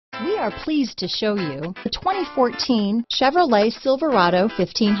We are pleased to show you the 2014 Chevrolet Silverado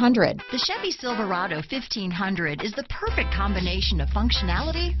 1500. The Chevy Silverado 1500 is the perfect combination of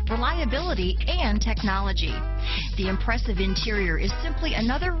functionality, reliability, and technology. The impressive interior is simply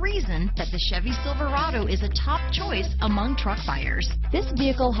another reason that the Chevy Silverado is a top choice among truck buyers. This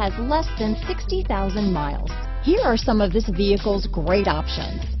vehicle has less than 60,000 miles. Here are some of this vehicle's great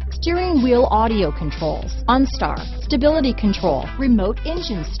options: steering wheel audio controls, OnStar, stability control, remote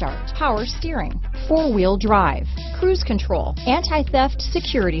engine start, power steering, four-wheel drive, cruise control, anti-theft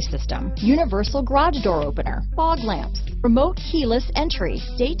security system, universal garage door opener, fog lamps, remote keyless entry,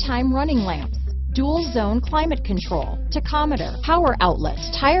 daytime running lamps, dual zone climate control, tachometer, power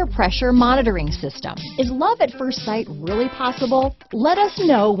outlets, tire pressure monitoring system. Is love at first sight really possible? Let us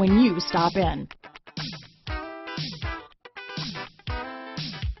know when you stop in.